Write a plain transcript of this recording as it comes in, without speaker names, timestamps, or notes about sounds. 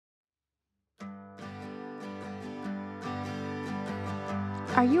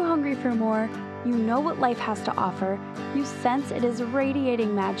Are you hungry for more? You know what life has to offer. You sense it is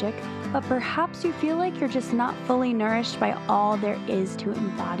radiating magic, but perhaps you feel like you're just not fully nourished by all there is to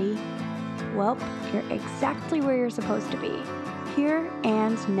embody. Well, you're exactly where you're supposed to be. Here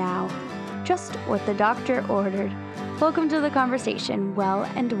and now. Just what the doctor ordered. Welcome to the conversation, Well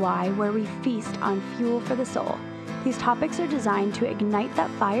and Why, where we feast on fuel for the soul. These topics are designed to ignite that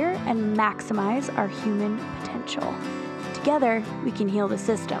fire and maximize our human potential. Together, we can heal the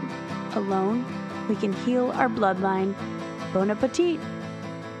system. Alone, we can heal our bloodline. Bon appetit!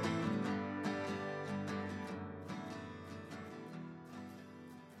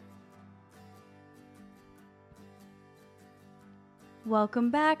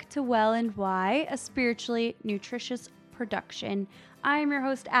 Welcome back to Well and Why, a spiritually nutritious production. I'm your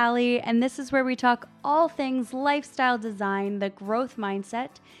host, Allie, and this is where we talk all things lifestyle design, the growth mindset,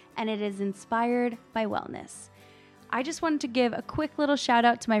 and it is inspired by wellness. I just wanted to give a quick little shout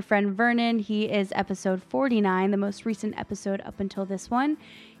out to my friend Vernon. He is episode 49, the most recent episode up until this one.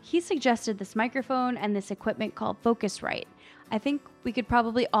 He suggested this microphone and this equipment called Focusrite. I think we could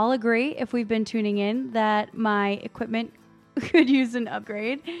probably all agree, if we've been tuning in, that my equipment could use an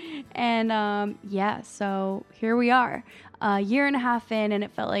upgrade. And so here we are, a year and a half in, and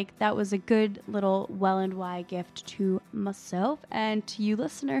it felt like that was a good little Well and Why gift to myself and to you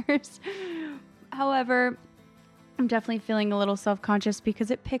listeners. However, I'm definitely feeling a little self-conscious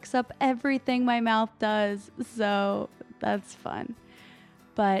because it picks up everything my mouth does, so that's fun.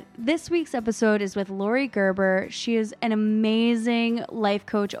 But this week's episode is with Lori Gerber. She is an amazing life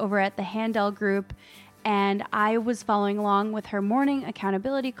coach over at the Handel Group, and I was following along with her morning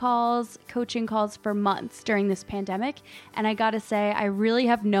accountability calls, coaching calls for months during this pandemic, and I gotta say, I really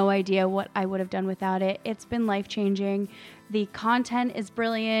have no idea what I would have done without it. It's been life-changing. The content is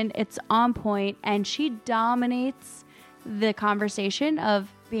brilliant, it's on point, and she dominates the conversation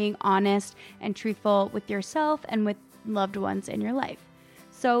of being honest and truthful with yourself and with loved ones in your life.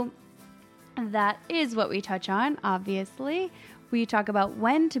 So that is what we touch on, obviously. We talk about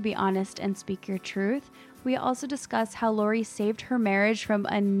when to be honest and speak your truth. We also discuss how Lori saved her marriage from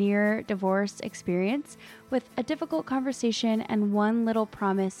a near divorce experience with a difficult conversation and one little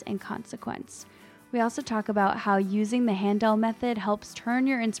promise and consequence. We also talk about how using the Handel method helps turn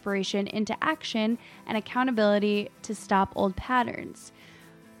your inspiration into action and accountability to stop old patterns,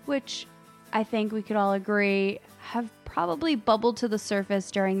 which I think we could all agree have probably bubbled to the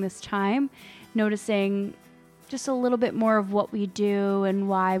surface during this time, noticing just a little bit more of what we do and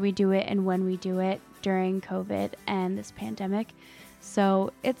why we do it and when we do it during COVID and this pandemic.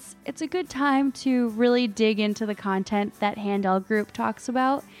 So it's a good time to really dig into the content that Handel Group talks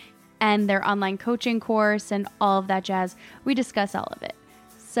about and their online coaching course and all of that jazz. We discuss all of it.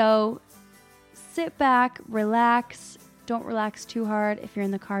 So sit back, relax. Don't relax too hard if you're in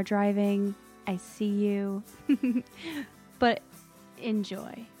the car driving. I see you. But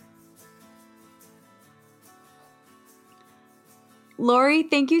enjoy. Lori,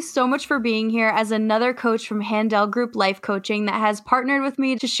 thank you so much for being here as another coach from Handel Group Life Coaching that has partnered with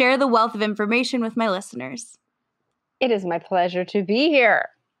me to share the wealth of information with my listeners. It is my pleasure to be here.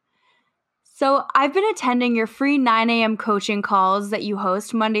 So I've been attending your free 9 a.m. coaching calls that you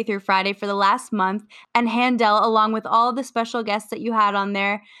host Monday through Friday for the last month, and Handel, along with all the special guests that you had on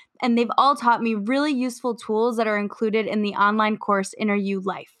there, and they've all taught me really useful tools that are included in the online course Inner You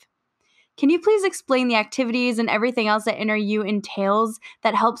Life. Can you please explain the activities and everything else that Inner You entails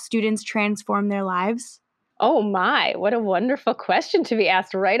that helps students transform their lives? Oh my, what a wonderful question to be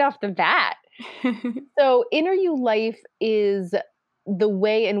asked right off the bat. So Inner You Life is the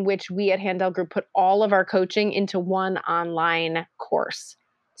way in which we at Handel Group put all of our coaching into one online course.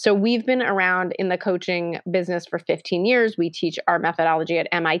 So we've been around in the coaching business for 15 years. We teach our methodology at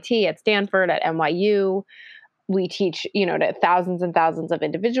MIT, at Stanford, at NYU. We teach, to thousands and thousands of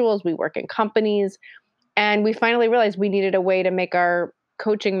individuals. We work in companies. And we finally realized we needed a way to make our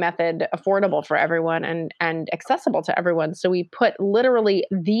coaching method affordable for everyone and accessible to everyone. So we put literally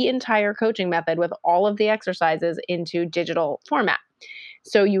the entire coaching method with all of the exercises into digital format.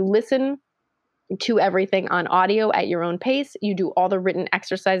 So you listen to everything on audio at your own pace. You do all the written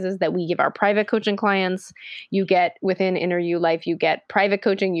exercises that we give our private coaching clients. You get within Inner You Life, you get private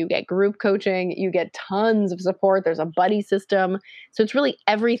coaching, you get group coaching, you get tons of support. There's a buddy system. So it's really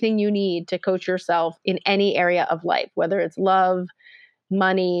everything you need to coach yourself in any area of life, whether it's love,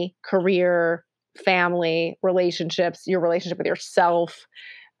 money, career, family, relationships, your relationship with yourself.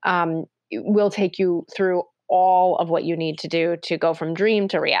 Will take you through all of what you need to do to go from dream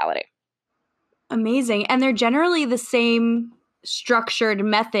to reality. Amazing. And they're generally the same structured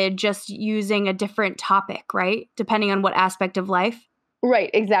method, just using a different topic, right? Depending on what aspect of life.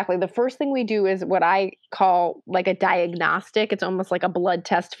 Right, exactly. The first thing we do is what I call like a diagnostic. It's almost like a blood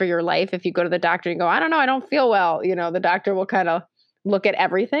test for your life. If you go to the doctor and go, I don't know, I don't feel well, the doctor will kind of look at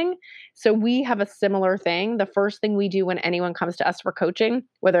everything. So we have a similar thing. The first thing we do when anyone comes to us for coaching,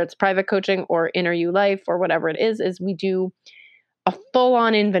 whether it's private coaching or Inner You Life or whatever it is we do a full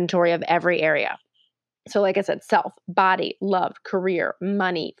on inventory of every area. So, like I said, self, body, love, career,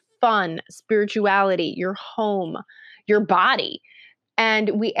 money, fun, spirituality, your home, your body.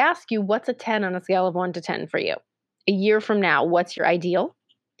 And we ask you, what's a 10 on a scale of 1 to 10 for you? A year from now, what's your ideal?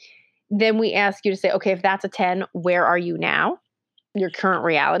 Then we ask you to say, okay, if that's a 10, where are you now? Your current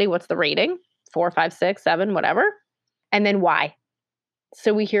reality, what's the rating? 4, 5, 6, 7, whatever. And then why?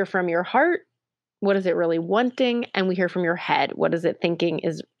 So we hear from your heart, what is it really wanting? And we hear from your head, what is it thinking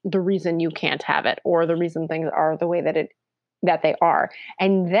is the reason you can't have it, or the reason things are the way that they are.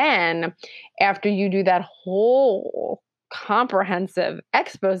 And then after you do that whole comprehensive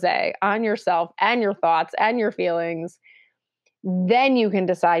expose on yourself and your thoughts and your feelings, then you can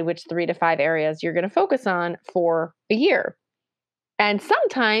decide which 3 to 5 areas you're going to focus on for a year. And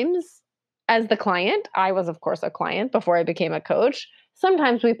sometimes, as the client, I was, of course, a client before I became a coach.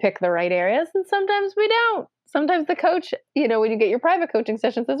 Sometimes we pick the right areas and sometimes we don't. Sometimes the coach, when you get your private coaching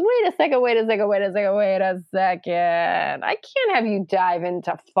session, says, wait a second. I can't have you dive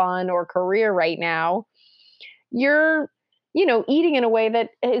into fun or career right now. You're, eating in a way that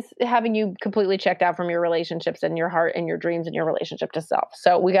is having you completely checked out from your relationships and your heart and your dreams and your relationship to self.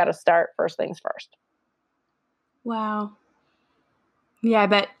 So we got to start first things first. Wow. Yeah, I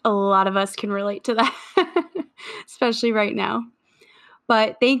bet a lot of us can relate to that, especially right now.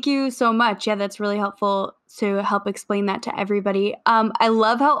 But thank you so much. Yeah, that's really helpful to help explain that to everybody. I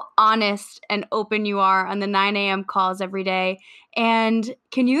love how honest and open you are on the 9 a.m. calls every day. And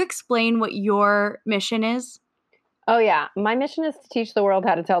can you explain what your mission is? Oh, yeah. My mission is to teach the world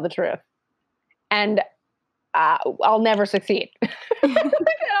how to tell the truth. And I'll never succeed. I'll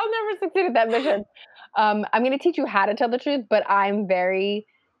never succeed at that mission. I'm going to teach you how to tell the truth, but I'm very,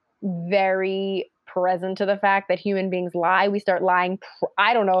 very present to the fact that human beings lie. We start lying.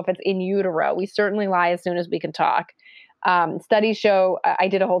 I don't know if it's in utero. We certainly lie as soon as we can talk. Studies show, I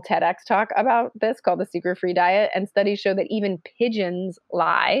did a whole TEDx talk about this called the Secret Free Diet, and studies show that even pigeons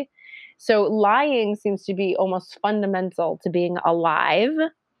lie. So lying seems to be almost fundamental to being alive.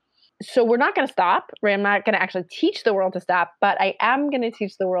 So we're not going to stop. I'm not going to actually teach the world to stop, but I am going to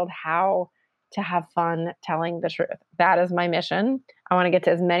teach the world how to have fun telling the truth. That is my mission. I want to get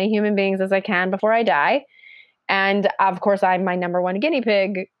to as many human beings as I can before I die. And of course, I'm my number one guinea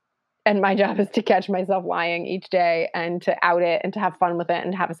pig. And my job is to catch myself lying each day and to out it and to have fun with it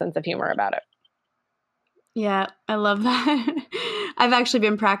and have a sense of humor about it. Yeah, I love that. I've actually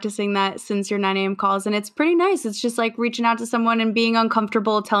been practicing that since your 9 a.m. calls, and it's pretty nice. It's just like reaching out to someone and being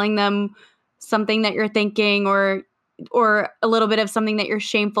uncomfortable, telling them something that you're thinking or a little bit of something that you're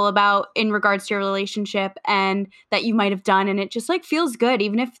shameful about in regards to your relationship and that you might have done. And it just like feels good,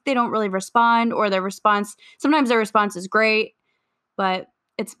 even if they don't really respond or sometimes their response is great, but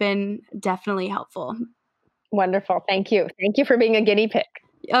it's been definitely helpful. Wonderful. Thank you. Thank you for being a guinea pig.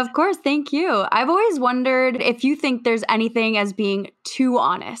 Of course. Thank you. I've always wondered if you think there's anything as being too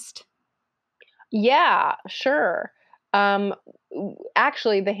honest. Yeah, sure.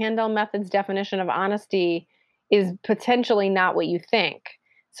 Actually, the Handel Method's definition of honesty is potentially not what you think.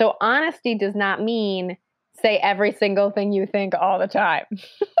 So honesty does not mean say every single thing you think all the time.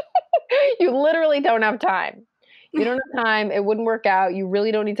 You literally don't have time. You don't have time. It wouldn't work out. You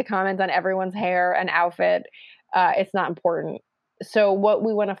really don't need to comment on everyone's hair and outfit. It's not important. So what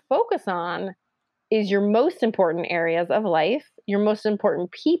we want to focus on is your most important areas of life, your most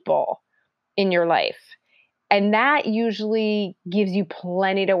important people in your life. And that usually gives you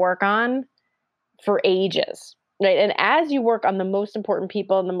plenty to work on for ages, right? And as you work on the most important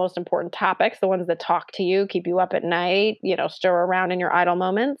people and the most important topics, the ones that talk to you, keep you up at night, stir around in your idle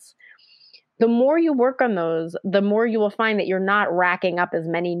moments, the more you work on those, the more you will find that you're not racking up as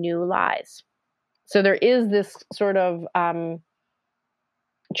many new lies. So there is this sort of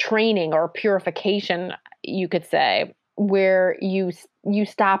training or purification, you could say, where you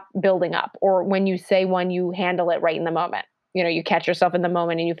stop building up, or when you say one, you handle it right in the moment. You catch yourself in the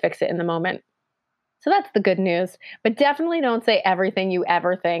moment and you fix it in the moment. So that's the good news. But definitely don't say everything you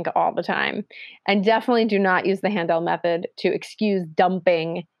ever think all the time. And definitely do not use the Handel method to excuse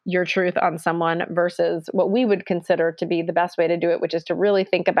dumping your truth on someone versus what we would consider to be the best way to do it, which is to really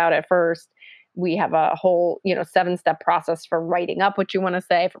think about it first. We have a whole, 7-step process for writing up what you want to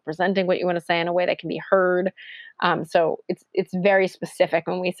say, for presenting what you want to say in a way that can be heard. So it's very specific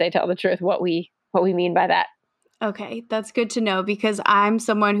when we say tell the truth, what we mean by that. Okay, that's good to know because I'm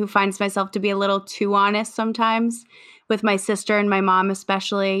someone who finds myself to be a little too honest sometimes with my sister and my mom,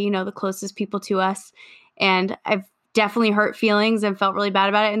 especially, the closest people to us. And I've definitely hurt feelings and felt really bad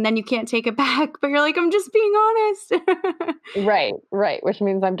about it. And then you can't take it back, but you're like, I'm just being honest. Right, right, which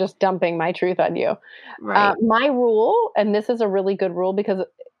means I'm just dumping my truth on you. Right. My rule, and this is a really good rule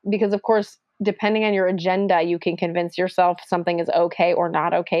because of course, depending on your agenda, you can convince yourself something is okay or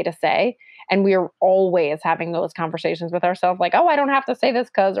not okay to say. And we are always having those conversations with ourselves, like, oh, I don't have to say this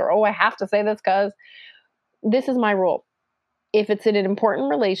because, or oh, I have to say this because. This is my rule. If it's in an important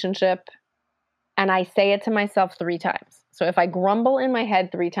relationship and I say it to myself 3 times. So if I grumble in my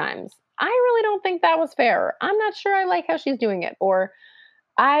head 3 times, I really don't think that was fair. I'm not sure I like how she's doing it. Or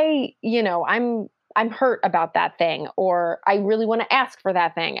I'm hurt about that thing, or I really want to ask for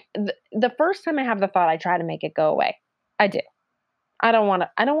that thing. The first time I have the thought, I try to make it go away. I do. I don't want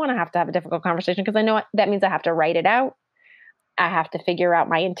to have a difficult conversation because I know that means I have to write it out. I have to figure out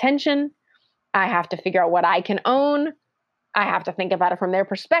my intention. I have to figure out what I can own. I have to think about it from their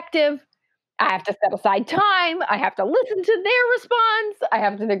perspective. I have to set aside time. I have to listen to their response. I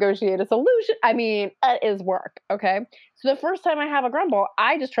have to negotiate a solution. I mean, it is work. Okay. So the first time I have a grumble,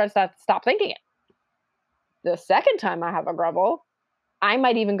 I just try to stop thinking it. The second time I have a grumble, I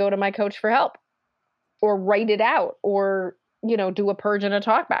might even go to my coach for help or write it out or, do a purge and a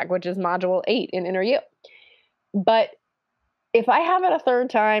talk back, which is module 8 in Inner You. But if I have it a third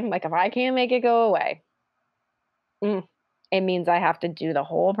time, like if I can't make it go away, it means I have to do the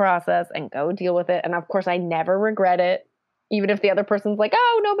whole process and go deal with it. And of course, I never regret it. Even if the other person's like,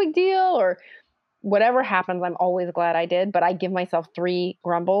 oh, no big deal, or whatever happens, I'm always glad I did. But I give myself 3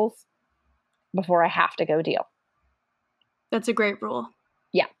 grumbles before I have to go deal. That's a great rule.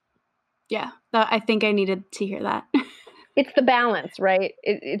 Yeah. Yeah. I think I needed to hear that. It's the balance, right?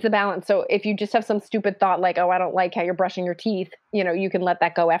 It's a balance. So if you just have some stupid thought like, oh, I don't like how you're brushing your teeth, you can let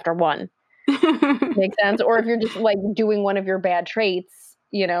that go after 1. Makes sense. Or if you're just like doing one of your bad traits,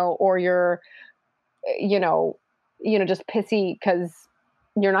 or you're, just pissy because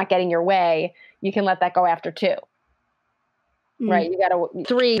you're not getting your way, you can let that go after 2. Right. You got to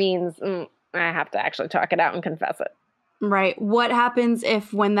 3 means I have to actually talk it out and confess it. Right. What happens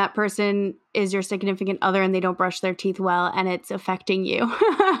if when that person is your significant other and they don't brush their teeth well and it's affecting you?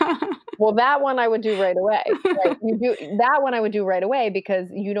 Well, that one I would do right away. Right? That one I would do right away because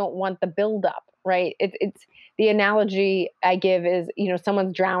you don't want the buildup, right? It's the analogy I give is,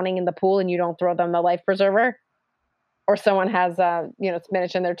 someone's drowning in the pool and you don't throw them the life preserver, or someone has,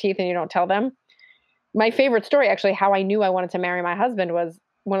 spinach in their teeth and you don't tell them. My favorite story, actually, how I knew I wanted to marry my husband was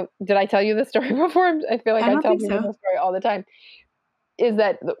did I tell you this story before? I feel like I tell people this story all the time. Is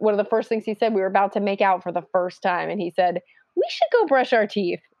that one of the first things he said? We were about to make out for the first time, and he said, "We should go brush our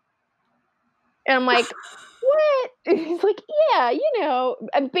teeth." And I'm like, "What?" And he's like, "Yeah,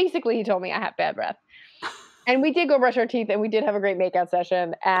 And basically, he told me I have bad breath. And we did go brush our teeth, and we did have a great makeout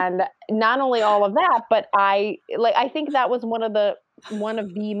session. And not only all of that, but I think that was one of the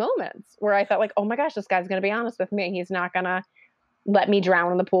moments where I felt like, oh my gosh, this guy's going to be honest with me. He's not going to let me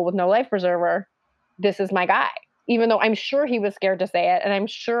drown in the pool with no life preserver. This is my guy. Even though I'm sure he was scared to say it, and I'm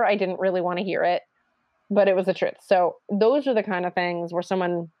sure I didn't really want to hear it, but it was the truth. So those are the kind of things where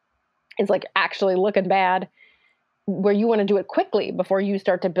someone is like actually looking bad, where you want to do it quickly before you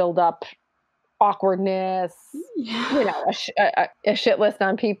start to build up awkwardness, a shit list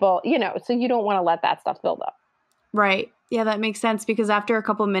on people, so you don't want to let that stuff build up. Right. Yeah, that makes sense because after a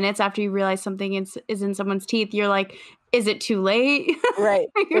couple minutes, after you realize something is in someone's teeth, you're like, is it too late? Right.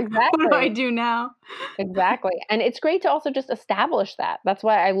 Exactly. What do I do now? Exactly. And it's great to also just establish that. That's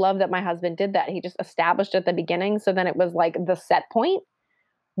why I love that my husband did that. He just established at the beginning. So then it was like the set point.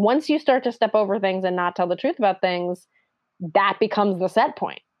 Once you start to step over things and not tell the truth about things, that becomes the set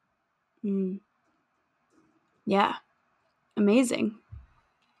point. Yeah. Amazing.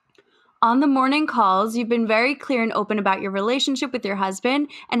 On the morning calls, you've been very clear and open about your relationship with your husband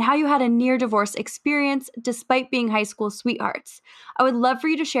and how you had a near divorce experience despite being high school sweethearts. I would love for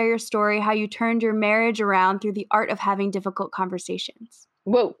you to share your story, how you turned your marriage around through the art of having difficult conversations.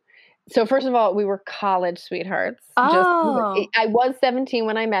 Whoa. So first of all, we were college sweethearts. Oh. I was 17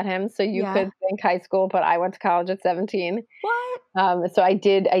 when I met him, so you could think high school, but I went to college at 17. What? So I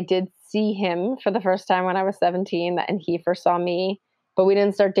did see him for the first time when I was 17, and he first saw me. But we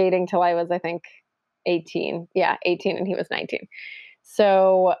didn't start dating till I was, I think, 18. Yeah, 18, and he was 19.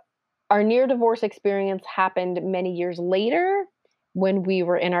 So our near divorce experience happened many years later when we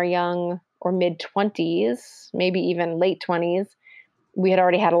were in our young or mid 20s, maybe even late 20s. We had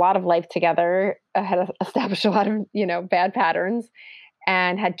already had a lot of life together, had established a lot of, bad patterns.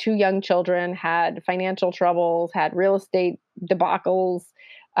 and had 2 young children, had financial troubles, had real estate debacles,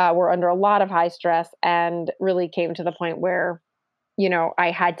 were under a lot of high stress, and really came to the point where,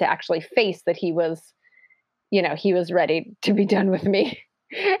 I had to actually face that he was ready to be done with me.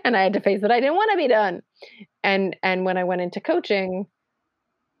 And I had to face that I didn't want to be done. And when I went into coaching,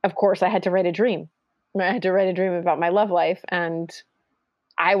 of course I had to write a dream. I had to write a dream about my love life, and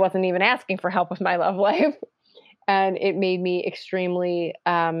I wasn't even asking for help with my love life. And it made me extremely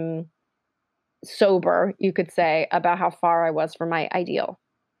sober, you could say, about how far I was from my ideal.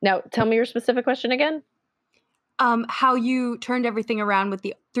 Now, tell me your specific question again. How you turned everything around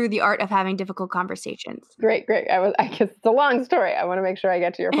through the art of having difficult conversations. Great. I guess it's a long story. I want to make sure I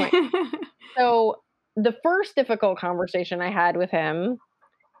get to your point. So the first difficult conversation I had with him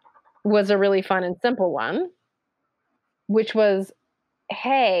was a really fun and simple one, which was,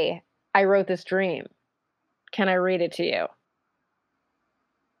 hey, I wrote this dream. Can I read it to you?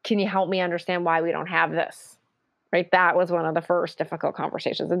 Can you help me understand why we don't have this? Right? That was one of the first difficult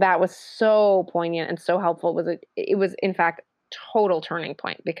conversations. And that was so poignant and so helpful. It was, in fact, total turning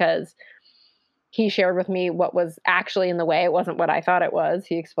point, because he shared with me what was actually in the way. It wasn't what I thought it was.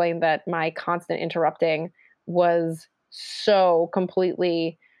 He explained that my constant interrupting was so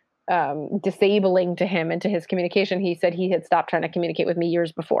completely disabling to him and to his communication. He said he had stopped trying to communicate with me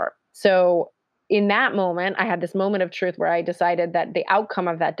years before. So in that moment, I had this moment of truth where I decided that the outcome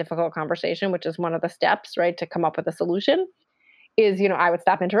of that difficult conversation, which is one of the steps, right, to come up with a solution, is, I would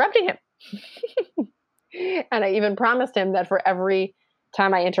stop interrupting him. And I even promised him that for every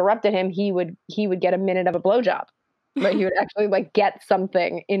time I interrupted him, he would get a minute of a blowjob. Right? He would actually get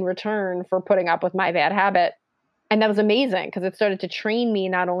something in return for putting up with my bad habit. And that was amazing, because it started to train me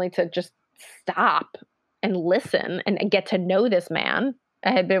not only to just stop and listen and get to know this man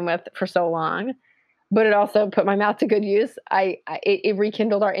I had been with for so long, but it also put my mouth to good use. It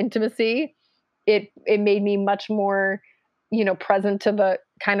rekindled our intimacy. It made me much more, present to the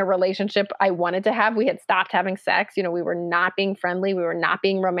kind of relationship I wanted to have. We had stopped having sex. We were not being friendly. We were not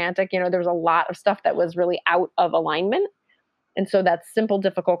being romantic. There was a lot of stuff that was really out of alignment. And so that simple,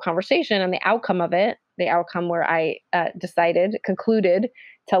 difficult conversation and the outcome of it, the outcome where I concluded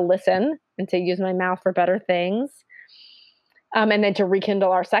to listen and to use my mouth for better things, and then to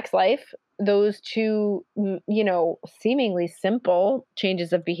rekindle our sex life, those two, seemingly simple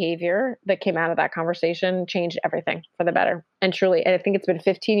changes of behavior that came out of that conversation changed everything for the better. And truly, I think it's been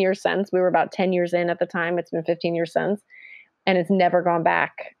 15 years since. We were about 10 years in at the time. It's been 15 years since. And it's never gone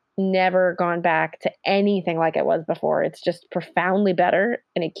back to anything like it was before. It's just profoundly better,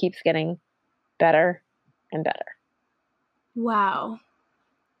 and it keeps getting better and better. Wow.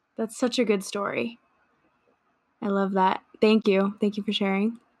 That's such a good story. I love that. Thank you. Thank you for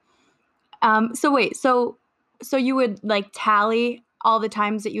sharing. So you would tally all the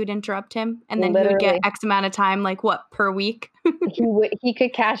times that you would interrupt him, and then Literally. He would get X amount of time, per week? He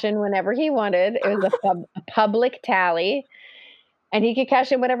could cash in whenever he wanted. It was a public tally, and he could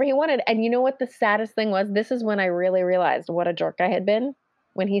cash in whenever he wanted. And you know what the saddest thing was? This is when I really realized what a jerk I had been,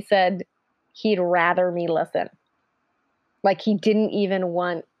 when he said he'd rather me listen. He didn't even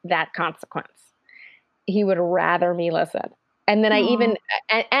want that consequence. He would rather me listen. And then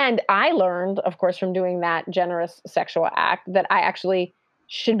I learned, of course, from doing that generous sexual act, that I actually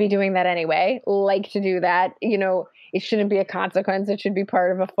should be doing that anyway, to do that. It shouldn't be a consequence. It should be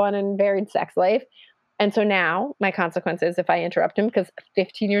part of a fun and varied sex life. And so now my consequence is if I interrupt him, because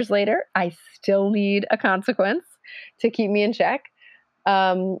 15 years later, I still need a consequence to keep me in check.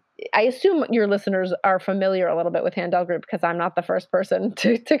 I assume your listeners are familiar a little bit with Handel Group, because I'm not the first person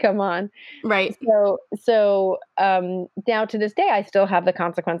to come on. Right. So now to this day, I still have the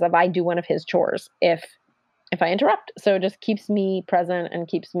consequence of I do one of his chores if I interrupt. So it just keeps me present and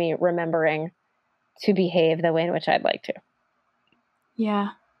keeps me remembering to behave the way in which I'd like to. Yeah,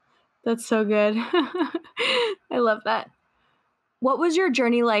 that's so good. I love that. What was your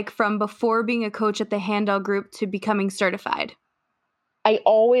journey like from before being a coach at the Handel Group to becoming certified? I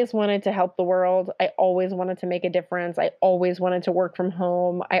always wanted to help the world. I always wanted to make a difference. I always wanted to work from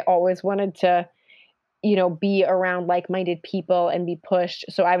home. I always wanted to, be around like-minded people and be pushed.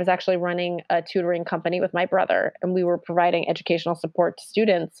 So I was actually running a tutoring company with my brother, and we were providing educational support to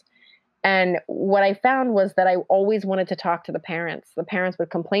students. And what I found was that I always wanted to talk to the parents. The parents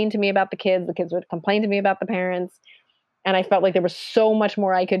would complain to me about the kids would complain to me about the parents. And I felt like there was so much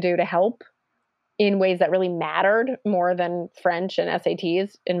more I could do to help in ways that really mattered more than French and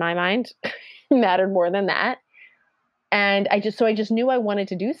SATs, in my mind, mattered more than that. And I just knew I wanted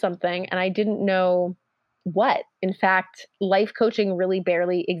to do something, and I didn't know what. In fact, life coaching really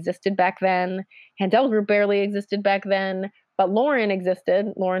barely existed back then. Handel Group barely existed back then. But Lauren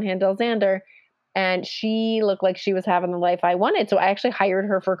existed, Lauren Handel-Zander, and she looked like she was having the life I wanted. So I actually hired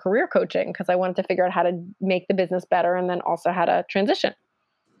her for career coaching because I wanted to figure out how to make the business better and then also how to transition.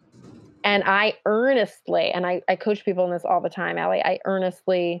 And I earnestly, and I coach people in this all the time, Allie, I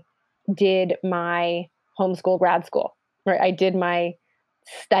earnestly did my homeschool grad school, right? I did my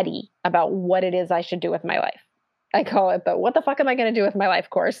study about what it is I should do with my life. I call it the what the fuck am I going to do with my life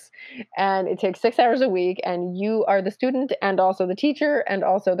course. And it takes 6 hours a week. And you are the student and also the teacher and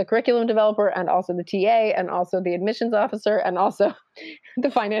also the curriculum developer and also the TA and also the admissions officer and also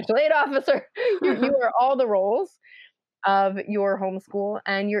the financial aid officer. You are all the roles of your homeschool,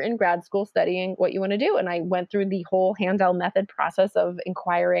 and you're in grad school studying what you want to do. And I went through the whole Handel method process of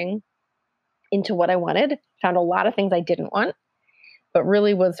inquiring into what I wanted, found a lot of things I didn't want, but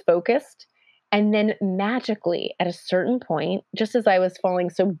really was focused. And then magically, at a certain point, just as I was falling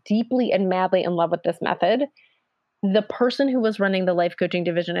so deeply and madly in love with this method, the person who was running the life coaching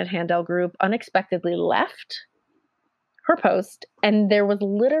division at Handel Group unexpectedly left her post, and there was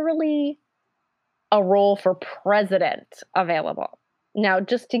literally a role for president available. Now,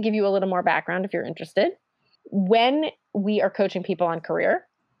 just to give you a little more background, if you're interested, when we are coaching people on career,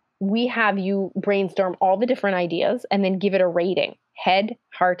 we have you brainstorm all the different ideas and then give it a rating: head,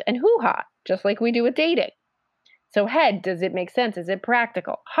 heart, and hoo-ha, just like we do with dating. So head, does it make sense? Is it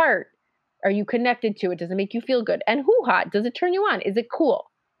practical? Heart, are you connected to it? Does it make you feel good? And hoo-ha, does it turn you on? Is it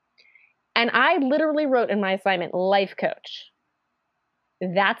cool? And I literally wrote in my assignment, life coach.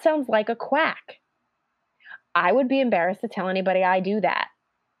 That sounds like a quack. I would be embarrassed to tell anybody I do that.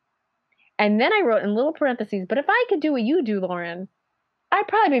 And then I wrote in little parentheses, but if I could do what you do, Lauren, I'd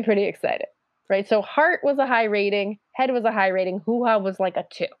probably be pretty excited, right? So heart was a high rating, head was a high rating, hoo-ha was like a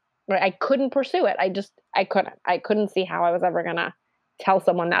 2, right? I couldn't pursue it. I couldn't see how I was ever going to tell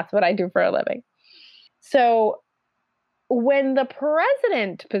someone that's what I do for a living. So when the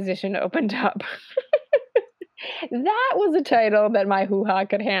president position opened up, that was a title that my hoo-ha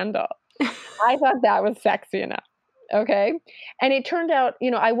could handle. I thought that was sexy enough. Okay. And it turned out,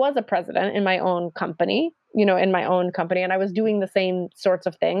 I was a president in my own company, and I was doing the same sorts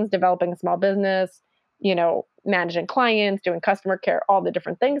of things, developing a small business, managing clients, doing customer care, all the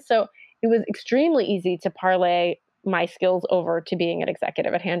different things. So it was extremely easy to parlay my skills over to being an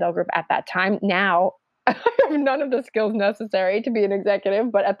executive at Handel Group at that time. Now I have none of the skills necessary to be an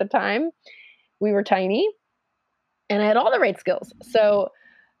executive, but at the time we were tiny and I had all the right skills. So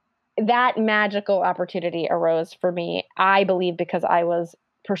that magical opportunity arose for me, I believe, because I was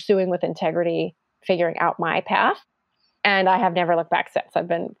pursuing with integrity, figuring out my path. And I have never looked back since. I've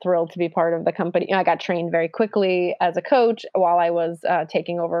been thrilled to be part of the company. I got trained very quickly as a coach while I was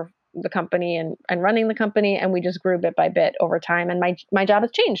taking over the company and running the company. And we just grew bit by bit over time. And my job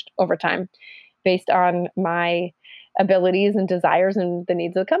has changed over time based on my abilities and desires and the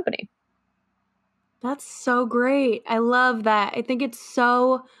needs of the company. That's so great. I love that. I think it's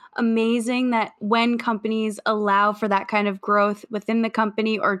so amazing that when companies allow for that kind of growth within the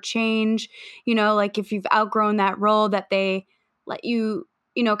company or change, like if you've outgrown that role, that they let you,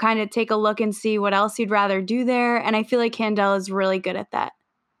 kind of take a look and see what else you'd rather do there. And I feel like Handel is really good at that.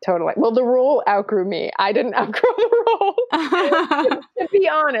 Totally. Well, the role outgrew me. I didn't outgrow the role. To be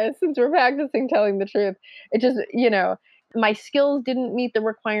honest, since we're practicing telling the truth, it just, my skills didn't meet the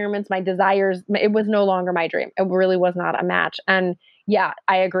requirements, my desires. It was no longer my dream. It really was not a match. And yeah,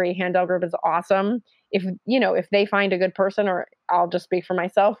 I agree. Handel Group is awesome. If they find a good person, or I'll just speak for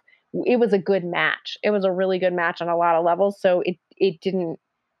myself, it was a good match. It was a really good match on a lot of levels. So it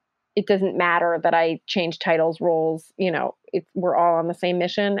doesn't matter that I changed titles, roles, we're all on the same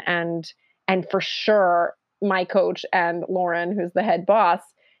mission. And for sure, my coach and Lauren, who's the head boss,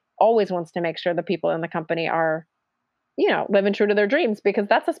 always wants to make sure the people in the company are, living true to their dreams, because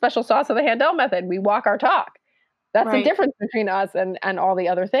that's a special sauce of the Handel method. We walk our talk. That's right. The difference between us and all the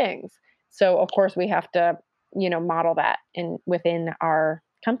other things. So of course we have to, model that within our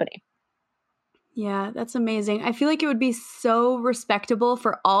company. Yeah, that's amazing. I feel like it would be so respectable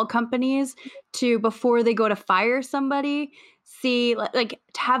for all companies to, before they go to fire somebody, see, like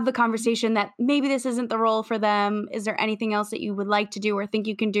to have the conversation that maybe this isn't the role for them. Is there anything else that you would like to do or think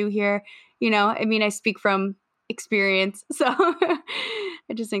you can do here? I speak from experience, so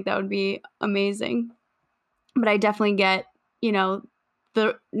I just think that would be amazing. But I definitely get,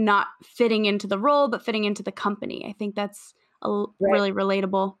 the not fitting into the role, but fitting into the company. I think that's really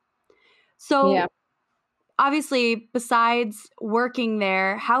relatable. So yeah. Obviously, besides working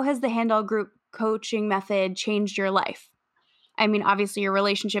there, how has the Handel Group coaching method changed your life? Obviously your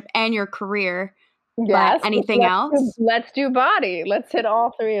relationship and your career, but anything else? Let's do body. Let's hit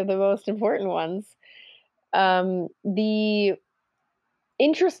all three of the most important ones. The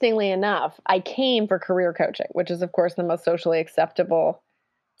Interestingly enough, I came for career coaching, which is, of course, the most socially acceptable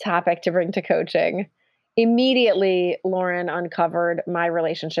topic to bring to coaching. Immediately, Lauren uncovered my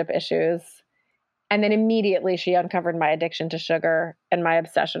relationship issues. And then immediately she uncovered my addiction to sugar and my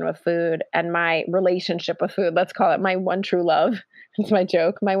obsession with food and my relationship with food. Let's call it my one true love. It's my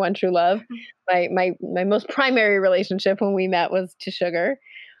joke, my one true love. My most primary relationship when we met was to sugar.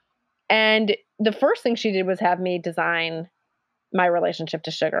 And the first thing she did was have me design my relationship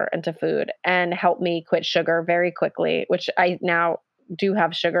to sugar and to food and help me quit sugar very quickly, which I now do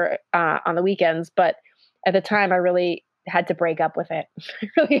have sugar on the weekends. But at the time, I really had to break up with it. I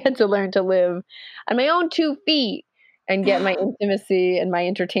really had to learn to live on my own 2 feet and get my intimacy and my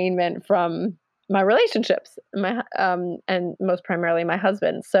entertainment from my relationships, and most primarily my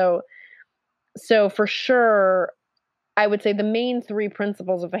husband. So for sure, I would say the main 3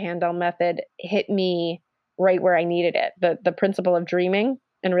 principles of the Handel method hit me right where I needed it. The principle of dreaming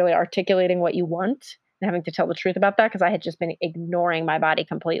and really articulating what you want and having to tell the truth about that, because I had just been ignoring my body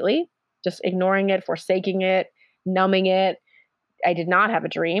completely, just ignoring it, forsaking it, numbing it. I did not have a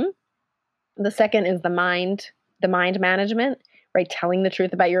dream. The second is the mind management, right? Telling the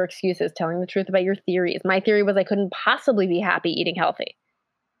truth about your excuses, telling the truth about your theories. My theory was I couldn't possibly be happy eating healthy.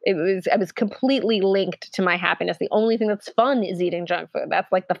 I was completely linked to my happiness. The only thing that's fun is eating junk food.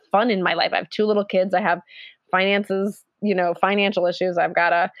 That's like the fun in my life. I have 2 little kids. I have finances, financial issues. I've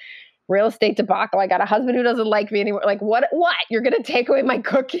got a real estate debacle. I got a husband who doesn't like me anymore. Like, what? You're going to take away my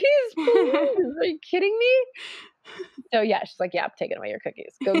cookies? Please? Are you kidding me? So yeah, she's like, yeah, I'm taking away your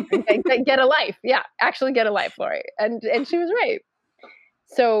cookies. Go get a life. Yeah, actually get a life, Lori. And she was right.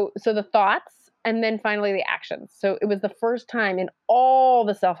 So the thoughts, and then finally the actions. So it was the first time in all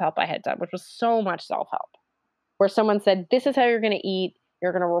the self-help I had done, which was so much self-help, where someone said, this is how you're going to eat.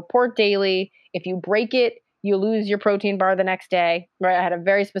 You're going to report daily. If you break it, you lose your protein bar the next day, right? I had a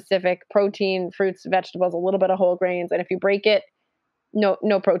very specific protein, fruits, vegetables, a little bit of whole grains. And if you break it, no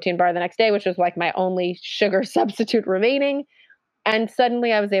protein bar the next day, which was like my only sugar substitute remaining. And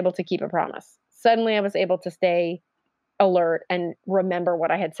suddenly I was able to keep a promise. Suddenly I was able to stay alert and remember what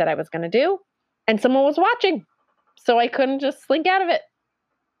I had said I was going to do. And someone was watching. So I couldn't just slink out of it.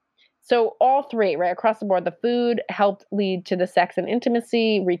 So all 3, right across the board, the food helped lead to the sex and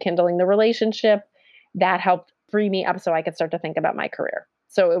intimacy, rekindling the relationship. That helped free me up so I could start to think about my career.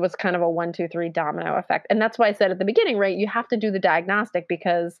 So it was kind of a 1, 2, 3 domino effect. And that's why I said at the beginning, right, you have to do the diagnostic,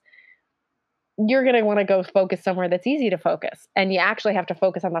 because you're going to want to go focus somewhere that's easy to focus. And you actually have to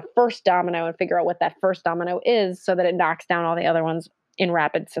focus on the first domino and figure out what that first domino is so that it knocks down all the other ones in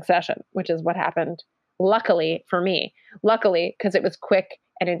rapid succession, which is what happened. Luckily for me, because it was quick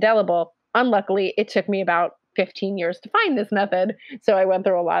and indelible. Unluckily, it took me about 15 years to find this method. So I went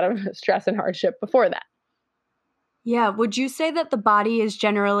through a lot of stress and hardship before that. Yeah. Would you say that the body is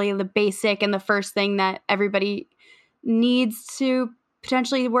generally the basic and the first thing that everybody needs to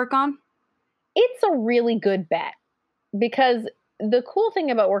potentially work on? It's a really good bet, because the cool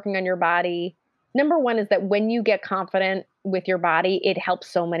thing about working on your body, number one, is that when you get confident with your body, it helps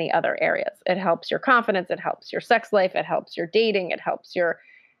so many other areas. It helps your confidence. It helps your sex life. It helps your dating. It helps your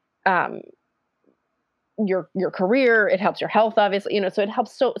career. It helps your health, obviously. So it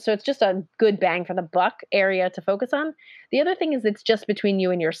helps. So it's just a good bang for the buck area to focus on. The other thing is it's just between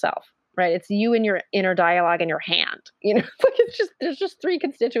you and yourself, right? It's you and your inner dialogue and your hand. There's just 3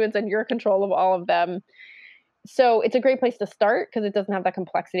 constituents and you're in control of all of them. So it's a great place to start because it doesn't have the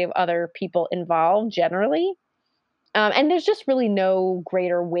complexity of other people involved generally. And there's just really no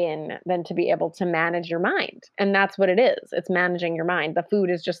greater win than to be able to manage your mind. And that's what it is. It's managing your mind. The food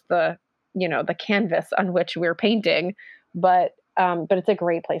is just the canvas on which we're painting, but it's a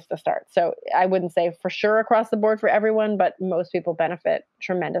great place to start. So I wouldn't say for sure across the board for everyone, but most people benefit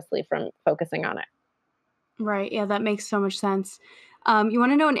tremendously from focusing on it. Right. Yeah, that makes so much sense. You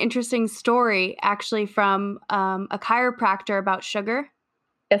want to know an interesting story actually from a chiropractor about sugar?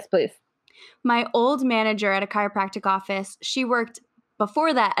 Yes, please. My old manager at a chiropractic office, she worked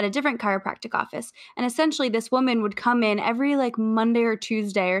before that at a different chiropractic office. And essentially this woman would come in every like Monday or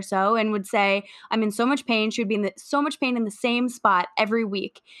Tuesday or so and would say, I'm in so much pain. She would be in so much pain in the same spot every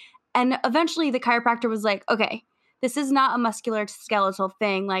week. And eventually the chiropractor was like, okay, this is not a musculoskeletal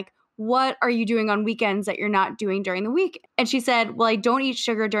thing. Like, what are you doing on weekends that you're not doing during the week? And she said, well, I don't eat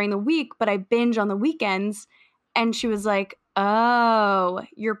sugar during the week, but I binge on the weekends. And she was like, oh,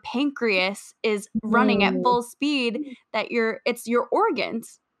 your pancreas is running at full speed, it's your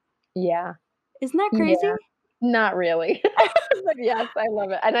organs. Yeah. Isn't that crazy? Yeah. Not really. But yes, I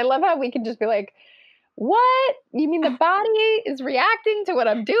love it. And I love how we can just be like, what? You mean the body is reacting to what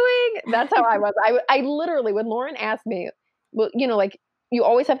I'm doing? That's how I was. I literally, when Lauren asked me, well, like you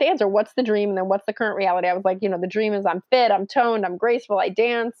always have to answer, what's the dream? And then what's the current reality? I was like, the dream is I'm fit, I'm toned, I'm graceful, I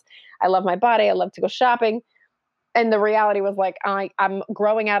dance, I love my body, I love to go shopping. And the reality was like, I'm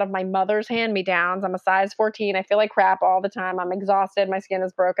growing out of my mother's hand-me-downs. I'm a size 14. I feel like crap all the time. I'm exhausted. My skin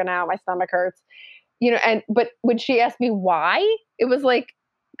is broken out. My stomach hurts. But when she asked me why, it was like,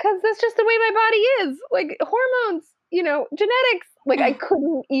 because that's just the way my body is. Like hormones, genetics. Like I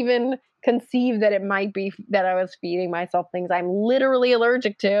couldn't even conceive that it might be that I was feeding myself things I'm literally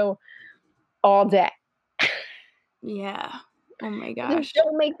allergic to all day. Yeah. Oh my gosh. Just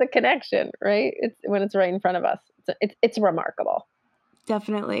don't make the connection, right? It's when it's right in front of us. It's remarkable.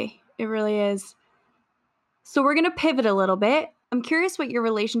 Definitely. It really is. So we're going to pivot a little bit. I'm curious what your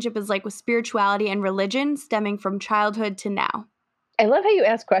relationship is like with spirituality and religion stemming from childhood to now. I love how you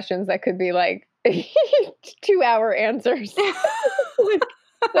ask questions that could be like 2-hour answers. It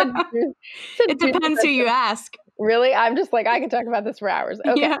depends who you ask. Really? I'm just like, I can talk about this for hours.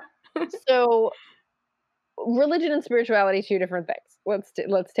 Okay. Yeah. So religion and spirituality, two different things.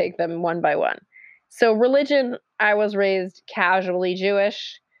 Let's take them one by one. So religion, I was raised casually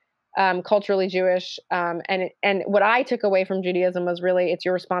Jewish, culturally Jewish. And what I took away from Judaism was really, it's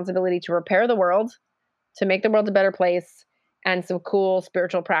your responsibility to repair the world, to make the world a better place, and some cool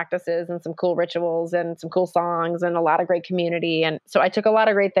spiritual practices and some cool rituals and some cool songs and a lot of great community. And so I took a lot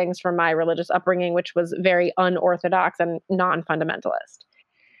of great things from my religious upbringing, which was very unorthodox and non-fundamentalist.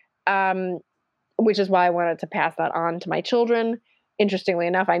 Which is why I wanted to pass that on to my children. Interestingly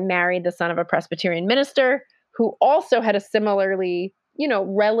enough, I married the son of a Presbyterian minister who also had a similarly,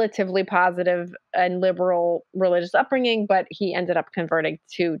 relatively positive and liberal religious upbringing, but he ended up converting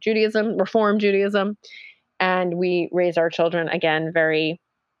to Judaism, Reform Judaism. And we raise our children, again, very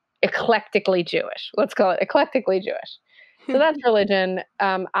eclectically Jewish. Let's call it eclectically Jewish. So that's religion.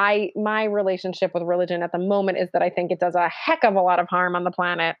 My relationship with religion at the moment is that I think it does a heck of a lot of harm on the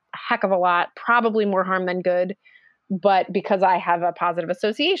planet, a heck of a lot, probably more harm than good. But because I have a positive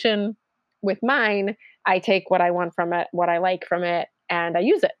association with mine, I take what I want from it, what I like from it, and I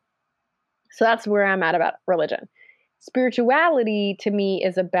use it. So that's where I'm at about religion. Spirituality to me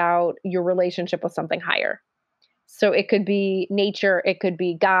is about your relationship with something higher. So it could be nature, it could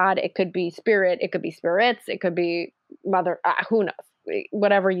be God, it could be spirit, it could be spirits, it could be mother, who knows,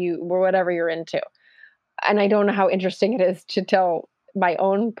 whatever you're into. And I don't know how interesting it is to tell my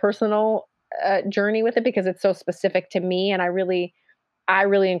own personal journey with it because it's so specific to me. And I really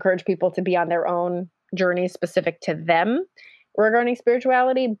encourage people to be on their own journey specific to them regarding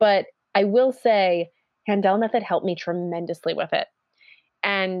spirituality. But I will say Handel Method helped me tremendously with it.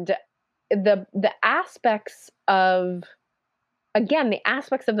 And the aspects of, again, the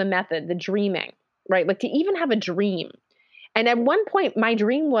aspects of the method, the dreaming, right? Like to even have a dream. And at one point, my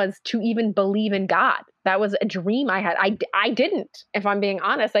dream was to even believe in God. That was a dream I had. I didn't, if I'm being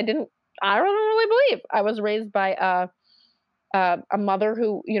honest, I don't really believe. I was raised by a mother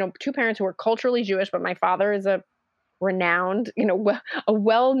who, two parents who were culturally Jewish, but my father is a renowned, a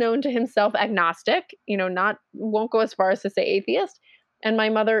well-known to himself agnostic, won't go as far as to say atheist. And my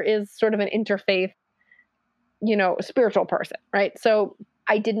mother is sort of an interfaith, spiritual person, right? So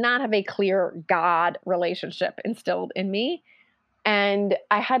I did not have a clear God relationship instilled in me. And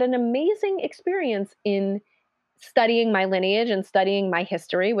I had an amazing experience in studying my lineage and studying my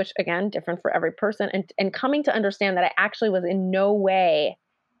history, which again, different for every person, and coming to understand that I actually was in no way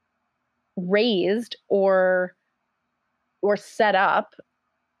raised or set up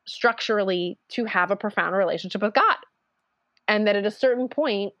structurally to have a profound relationship with God. And that at a certain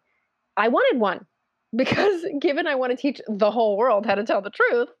point, I wanted one because given I want to teach the whole world how to tell the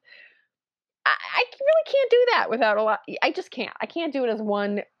truth, I really can't do that without a lot. I just can't. I can't do it as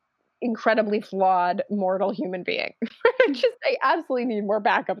one incredibly flawed mortal human being. I absolutely need more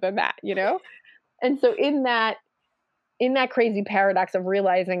backup than that, And so in that crazy paradox of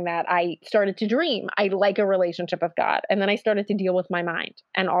realizing that, I started to dream. I like a relationship with God. And then I started to deal with my mind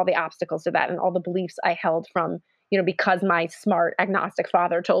and all the obstacles to that and all the beliefs I held from, because my smart agnostic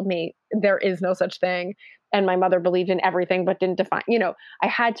father told me there is no such thing. And my mother believed in everything, but didn't define, I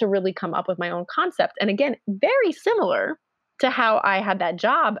had to really come up with my own concept. And again, very similar to how I had that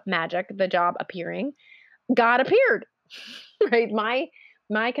job magic, the job appearing, God appeared, right?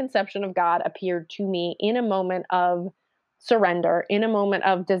 My conception of God appeared to me in a moment of surrender, in a moment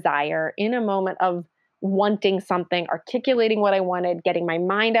of desire, in a moment of wanting something, articulating what I wanted, getting my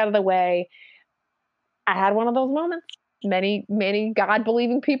mind out of the way. I had one of those moments. Many, many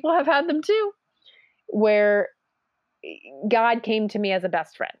God-believing people have had them too, where God came to me as a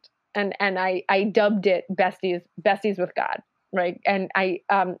best friend. And I dubbed it besties with God. Right. And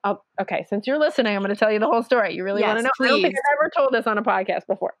okay, since you're listening, I'm going to tell you the whole story. You really want to know? Please. I don't think I've ever told this on a podcast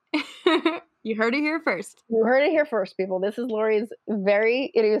before. You heard it here first. You heard it here first, people. This is Lori's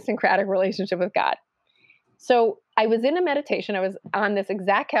very idiosyncratic relationship with God. So I was in a meditation. I was on this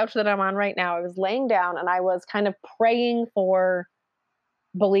exact couch that I'm on right now. I was laying down and I was kind of praying for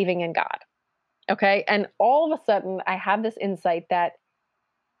believing in God. Okay. And all of a sudden I have this insight that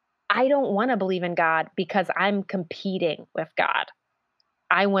I don't want to believe in God because I'm competing with God.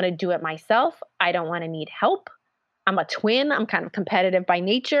 I want to do it myself. I don't want to need help. I'm a twin. I'm kind of competitive by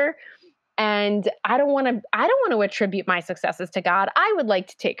nature. And I don't want to attribute my successes to God. I would like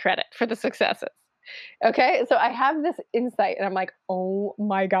to take credit for the successes. Okay. So I have this insight and I'm like, oh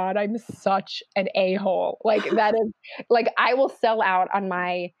my God, I'm such an a-hole. Like that is like, I will sell out on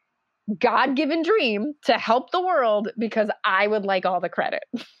my God-given dream to help the world because I would like all the credit.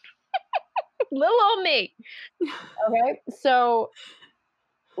 Little old me. Okay. So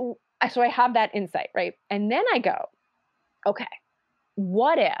I have that insight, right? And then I go, okay,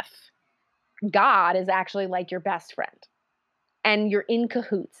 what if God is actually like your best friend and you're in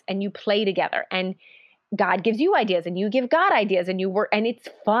cahoots and you play together and God gives you ideas and you give God ideas and you work and it's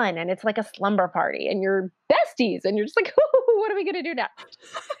fun and it's like a slumber party and you're besties and you're just like, what are we going to do now?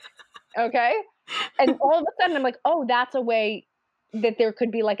 Okay. And all of a sudden I'm like, oh, that's a way that there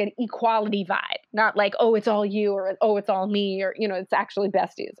could be like an equality vibe, not like, oh, it's all you or, oh, it's all me or, it's actually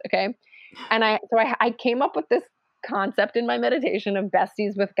besties. Okay. And I came up with this concept in my meditation of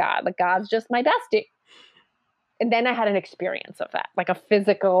besties with God. Like God's just my bestie. And then I had an experience of that, like a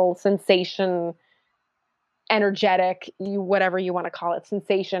physical sensation, energetic, whatever you want to call it,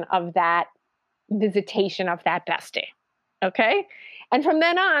 sensation of that visitation of that bestie. Okay. And from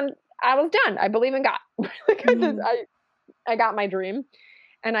then on, I was done. I believe in God. I got my dream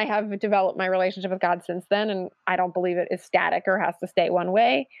and I have developed my relationship with God since then. And I don't believe it is static or has to stay one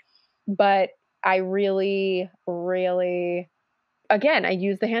way. But I really, really, again, I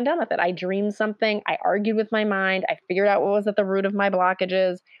used the Handel method. I dreamed something. I argued with my mind. I figured out what was at the root of my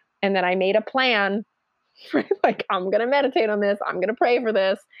blockages. And then I made a plan. Like, I'm going to meditate on this. I'm going to pray for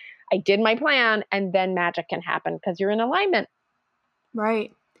this. I did my plan. And then magic can happen because you're in alignment.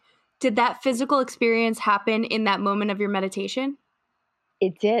 Right. Did that physical experience happen in that moment of your meditation?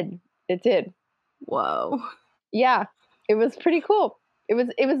 It did. It did. Whoa. Yeah. It was pretty cool. It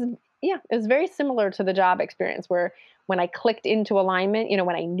was very similar to the job experience where when I clicked into alignment,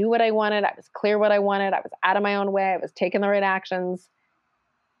 when I knew what I wanted, I was clear what I wanted, I was out of my own way, I was taking the right actions.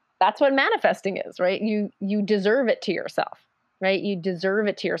 That's what manifesting is, right? You deserve it to yourself, right? You deserve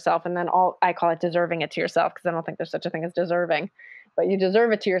it to yourself. And then I call it deserving it to yourself because I don't think there's such a thing as deserving. But you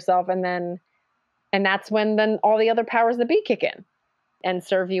deserve it to yourself. And that's when then all the other powers that be kick in and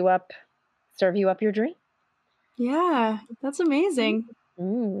serve you up your dream. Yeah, that's amazing.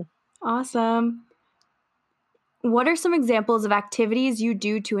 Mm. Awesome. What are some examples of activities you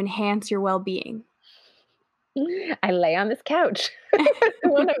do to enhance your well-being? I lay on this couch.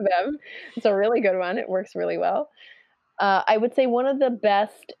 One of them. It's a really good one. It works really well. I would say one of the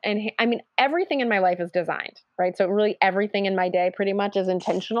best, and I mean, everything in my life is designed, right? So really everything in my day pretty much is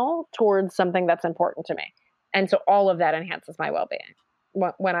intentional towards something that's important to me. And so all of that enhances my well-being.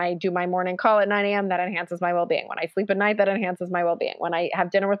 When I do my morning call at 9 a.m., that enhances my well-being. When I sleep at night, that enhances my well-being. When I have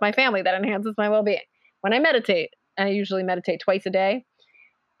dinner with my family, that enhances my well-being. When I meditate, and I usually meditate twice a day,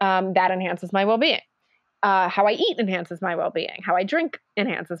 that enhances my well-being. How I eat enhances my well-being. How I drink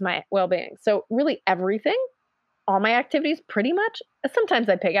enhances my well-being. So really everything, all my activities pretty much, sometimes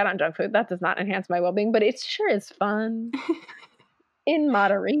I pig out on junk food. That does not enhance my well-being, but it sure is fun in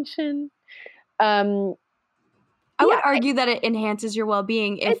moderation. I would argue that it enhances your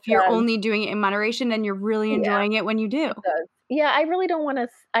well-being if you're only doing it in moderation and you're really enjoying it when you do. It does. Yeah, I really don't want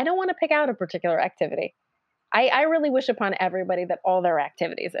to pick out a particular activity. I really wish upon everybody that all their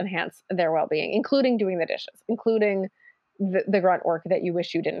activities enhance their well-being, including doing the dishes, including the grunt work that you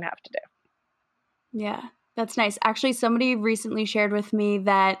wish you didn't have to do. Yeah, that's nice. Actually, somebody recently shared with me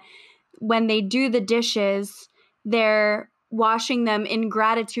that when they do the dishes, they're washing them in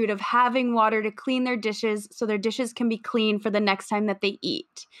gratitude of having water to clean their dishes so their dishes can be clean for the next time that they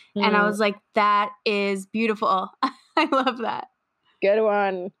eat. And I was like, that is beautiful. I love that. Good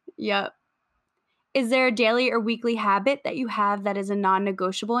one. Yep. Is there a daily or weekly habit that you have that is a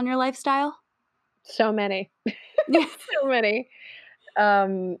non-negotiable in your lifestyle? So many. So many.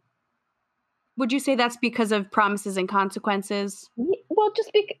 Would you say that's because of promises and consequences? Well,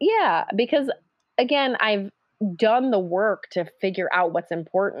 because again, I've done the work to figure out what's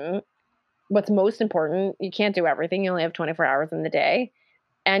important, what's most important. You can't do everything. You only have 24 hours in the day.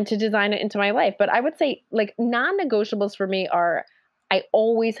 and to design it into my life. But I would say like non-negotiables for me are I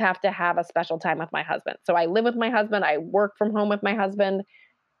always have to have a special time with my husband. So I live with my husband, I work from home with my husband,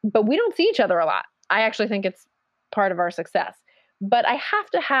 but we don't see each other a lot. I actually think it's part of our success. But I have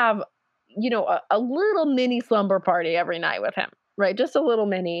to have, a little mini slumber party every night with him, right? Just a little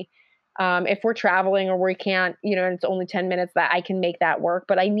mini. If we're traveling or we can't, and it's only 10 minutes, that I can make that work.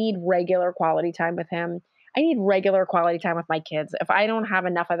 But I need regular quality time with him. I need regular quality time with my kids. If I don't have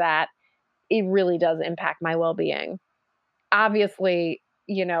enough of that, it really does impact my well being. Obviously,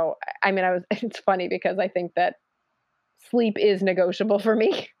 it's funny because I think that sleep is negotiable for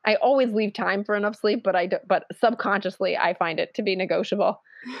me. I always leave time for enough sleep, but subconsciously I find it to be negotiable.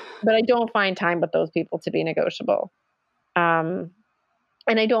 But I don't find time with those people to be negotiable. Um,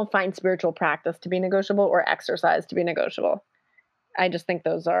 and I don't find spiritual practice to be negotiable or exercise to be negotiable. I just think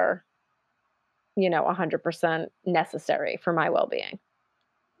those are, 100% necessary for my well-being.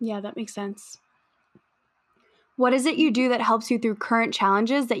 Yeah, that makes sense. What is it you do that helps you through current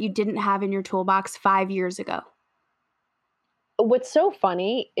challenges that you didn't have in your toolbox 5 years ago? What's so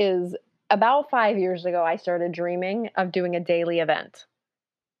funny is about 5 years ago, I started dreaming of doing a daily event.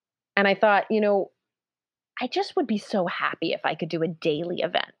 And I thought, I just would be so happy if I could do a daily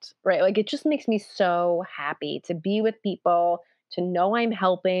event, right? Like it just makes me so happy to be with people, to know I'm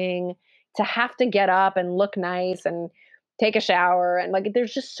helping, to have to get up and look nice and take a shower. And like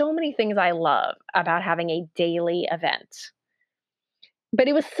there's just so many things I love about having a daily event. But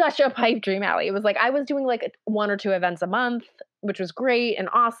it was such a pipe dream, Allie. It was like I was doing like one or two events a month, which was great and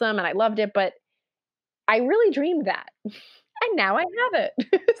awesome. And I loved it. But I really dreamed that. And now I have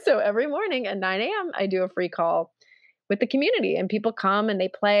it. So every morning at 9 a.m., I do a free call with the community and people come and they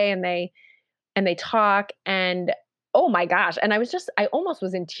play and they talk and oh my gosh. And I almost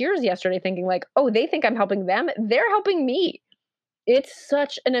was in tears yesterday thinking like, oh, they think I'm helping them. They're helping me. It's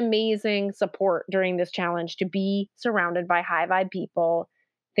such an amazing support during this challenge to be surrounded by high vibe people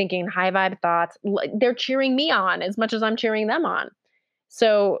thinking high vibe thoughts. They're cheering me on as much as I'm cheering them on.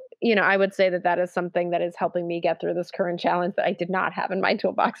 So, I would say that that is something that is helping me get through this current challenge that I did not have in my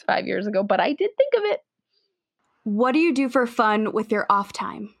toolbox 5 years ago, but I did think of it. What do you do for fun with your off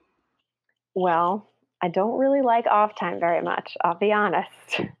time? Well, I don't really like off time very much, I'll be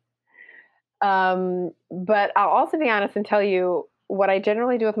honest. But I'll also be honest and tell you what I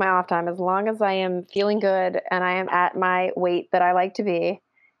generally do with my off time, as long as I am feeling good and I am at my weight that I like to be,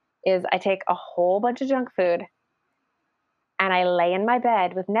 is I take a whole bunch of junk food and I lay in my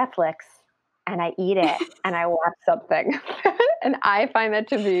bed with Netflix and I eat it and I watch something. And I find that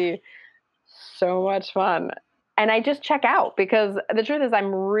to be so much fun. And I just check out because the truth is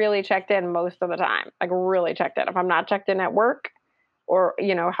I'm really checked in most of the time, like really checked in. If I'm not checked in at work or,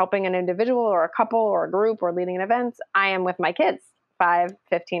 helping an individual or a couple or a group or leading an event, I am with my kids, 5,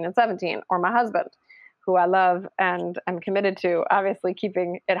 15, and 17, or my husband, who I love and I'm committed to obviously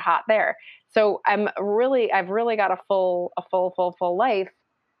keeping it hot there. So I've really got a full life.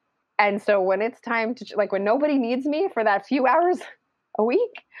 And so when it's time to, like, when nobody needs me for that few hours a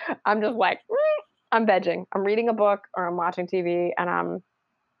week, I'm just like, I'm vegging. I'm reading a book or I'm watching TV and I'm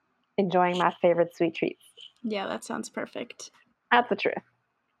enjoying my favorite sweet treats. Yeah, that sounds perfect. That's the truth.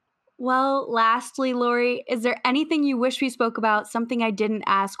 Well, lastly, Lori, is there anything you wish we spoke about, something I didn't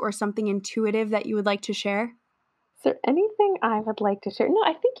ask, or something intuitive that you would like to share? Is there anything I would like to share? No,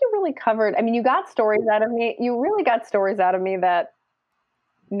 I think you really covered. I mean, you got stories out of me. You really got stories out of me that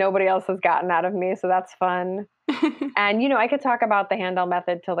nobody else has gotten out of me. So that's fun. And, I could talk about the Handel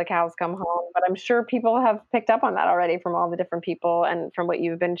method till the cows come home, but I'm sure people have picked up on that already from all the different people and from what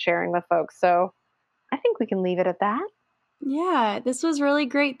you've been sharing with folks. So I think we can leave it at that. Yeah, this was really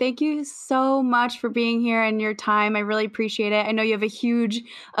great. Thank you so much for being here and your time. I really appreciate it. I know you have a huge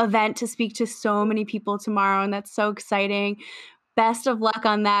event to speak to so many people tomorrow, and that's so exciting. Best of luck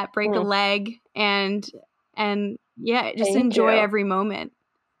on that. Break a leg and yeah, just enjoy every moment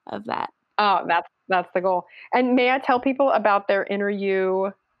of that. Oh, that's the goal. And may I tell people about their Inner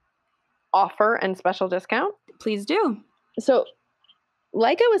You offer and special discount? Please do. So,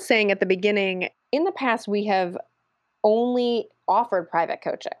 like I was saying at the beginning, in the past we have only offered private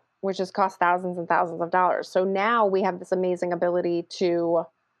coaching, which has cost thousands and thousands of dollars. So now we have this amazing ability to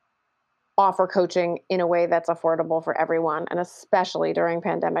offer coaching in a way that's affordable for everyone. And especially during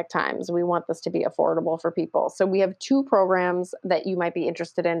pandemic times, we want this to be affordable for people. So we have 2 programs that you might be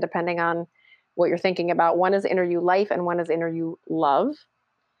interested in, depending on what you're thinking about. One is Inner You Life and one is Inner You Love.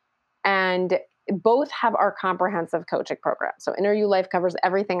 And both have our comprehensive coaching program. So Inner You Life covers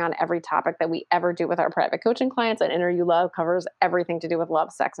everything on every topic that we ever do with our private coaching clients, and Inner You Love covers everything to do with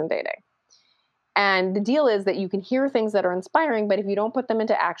love, sex, and dating. And the deal is that you can hear things that are inspiring, but if you don't put them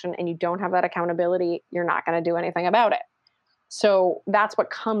into action and you don't have that accountability, you're not going to do anything about it. So that's what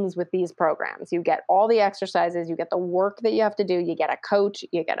comes with these programs. You get all the exercises, you get the work that you have to do, you get a coach,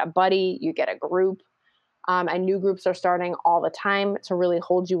 you get a buddy, you get a group. And new groups are starting all the time to really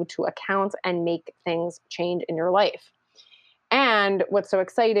hold you to account and make things change in your life. And what's so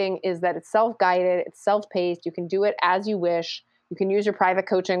exciting is that it's self-guided, it's self-paced. You can do it as you wish. You can use your private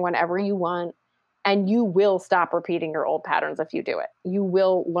coaching whenever you want. And you will stop repeating your old patterns if you do it. You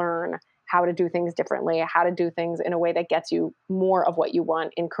will learn how to do things differently, how to do things in a way that gets you more of what you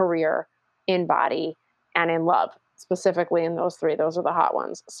want in career, in body, and in love. Specifically in those three. Those are the hot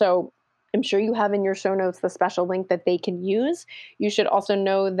ones. So I'm sure you have in your show notes the special link that they can use. You should also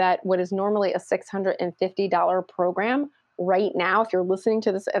know that what is normally a $650 program right now, if you're listening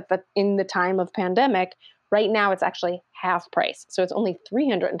to this in the time of pandemic, right now it's actually half price. So it's only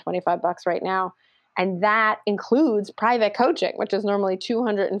 $325 right now. And that includes private coaching, which is normally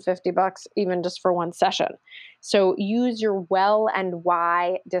 $250 even just for one session. So use your Well and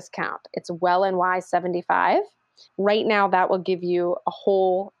Why discount. It's Well and Why 75. Right now, that will give you a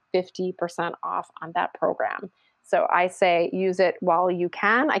whole 50% off on that program. So I say use it while you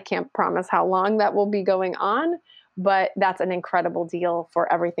can. I can't promise how long that will be going on, but that's an incredible deal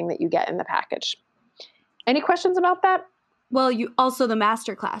for everything that you get in the package. Any questions about that? Well, you also the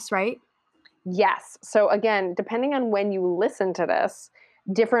masterclass, right? Yes. So again, depending on when you listen to this,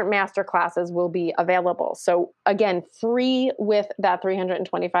 different master classes will be available. So again, free with that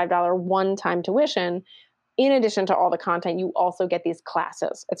 $325 one-time tuition. In addition to all the content, you also get these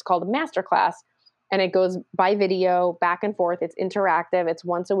classes. It's called a master class, and it goes by video back and forth. It's interactive. It's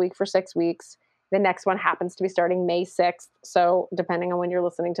once a week for 6 weeks. The next one happens to be starting May 6th. So depending on when you're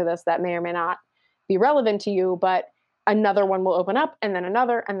listening to this, that may or may not be relevant to you, but another one will open up, and then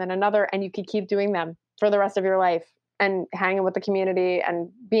another, and you could keep doing them for the rest of your life and hanging with the community and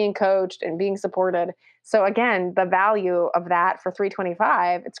being coached and being supported. So again, the value of that for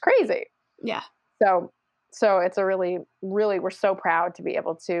 $325, it's crazy. Yeah. So it's a really, really, we're so proud to be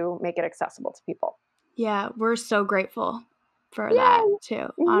able to make it accessible to people. Yeah, we're so grateful for that too,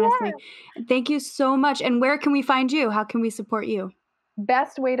 honestly. Yeah. Thank you so much. And where can we find you? How can we support you?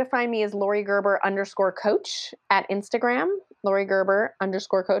 Best way to find me is Lori Gerber _coach at Instagram. Lori Gerber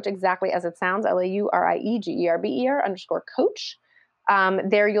 _coach, exactly as it sounds. LAURIEGERBER _coach.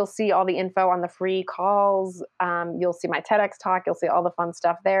 There you'll see all the info on the free calls. You'll see my TEDx talk. You'll see all the fun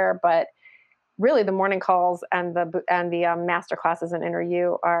stuff there. But really, the morning calls and the master classes and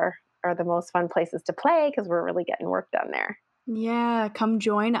interview are the most fun places to play because we're really getting work done there. Yeah, come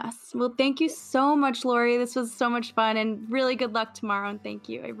join us. Well, thank you so much, Lori. This was so much fun, and really good luck tomorrow. And thank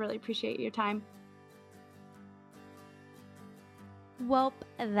you. I really appreciate your time. Well,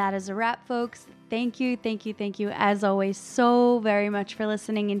 that is a wrap, folks. Thank you, as always, so very much for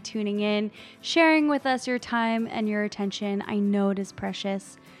listening and tuning in, sharing with us your time and your attention. I know it is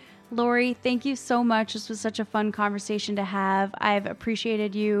precious. Lori, thank you so much. This was such a fun conversation to have. I've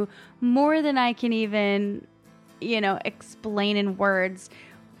appreciated you more than I can even, explain in words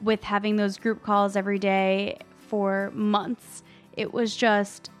with having those group calls every day for months. It was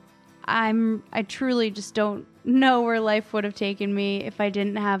just, I truly just don't know where life would have taken me if I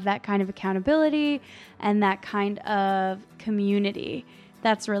didn't have that kind of accountability and that kind of community.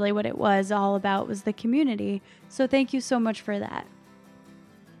 That's really what it was all about, was the community. So thank you so much for that.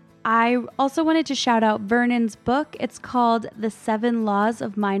 I also wanted to shout out Vernon's book. It's called The 7 Laws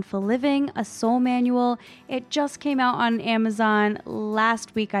of Mindful Living, a Soul Manual. It just came out on Amazon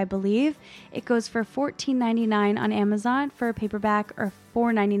last week, I believe. It goes for $14.99 on Amazon for a paperback or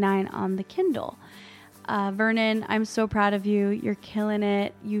 $4.99 on the Kindle. Vernon, I'm so proud of you. You're killing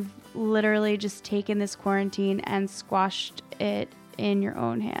it. You've literally just taken this quarantine and squashed it in your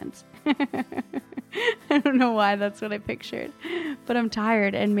own hands. I don't know why that's what I pictured, but I'm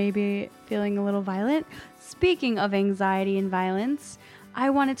tired and maybe feeling a little violent. Speaking of anxiety and violence, I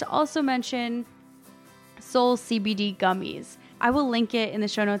wanted to also mention Soul CBD gummies. I will link it in the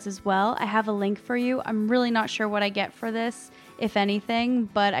show notes as well. I have a link for you. I'm really not sure what I get for this, if anything,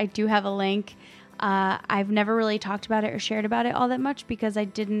 but I do have a link. I've never really talked about it or shared about it all that much because I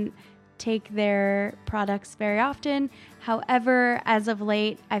didn't take their products very often. However, as of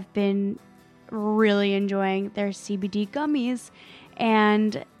late, I've been really enjoying their CBD gummies,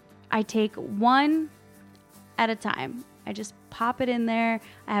 and I take one at a time. I just pop it in there.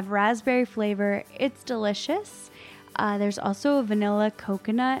 I have raspberry flavor. It's delicious. There's also a vanilla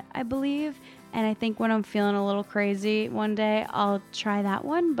coconut, I believe, and I think when I'm feeling a little crazy one day, I'll try that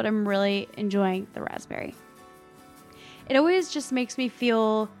one, but I'm really enjoying the raspberry. It always just makes me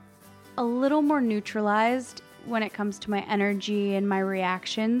feel a little more neutralized when it comes to my energy and my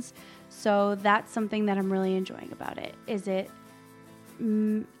reactions. So that's something that I'm really enjoying about it.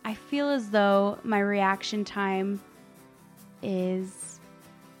 I feel as though my reaction time is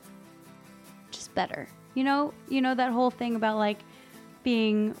just better. You know that whole thing about like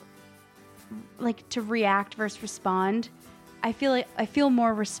being like to react versus respond. I feel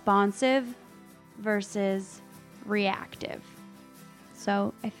more responsive versus reactive.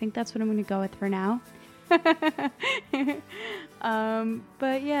 So I think that's what I'm going to go with for now.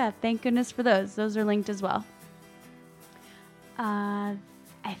 But yeah, thank goodness for those. Those are linked as well. I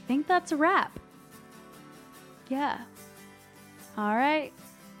think that's a wrap. Yeah. All right.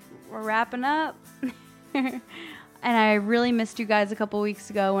 We're wrapping up. And I really missed you guys a couple weeks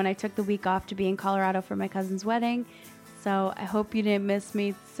ago when I took the week off to be in Colorado for my cousin's wedding. So I hope you didn't miss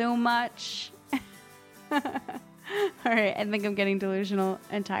me so much. All right. I think I'm getting delusional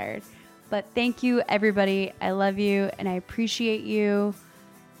and tired. But thank you, everybody. I love you and I appreciate you.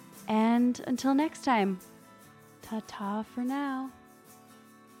 And until next time, ta-ta for now.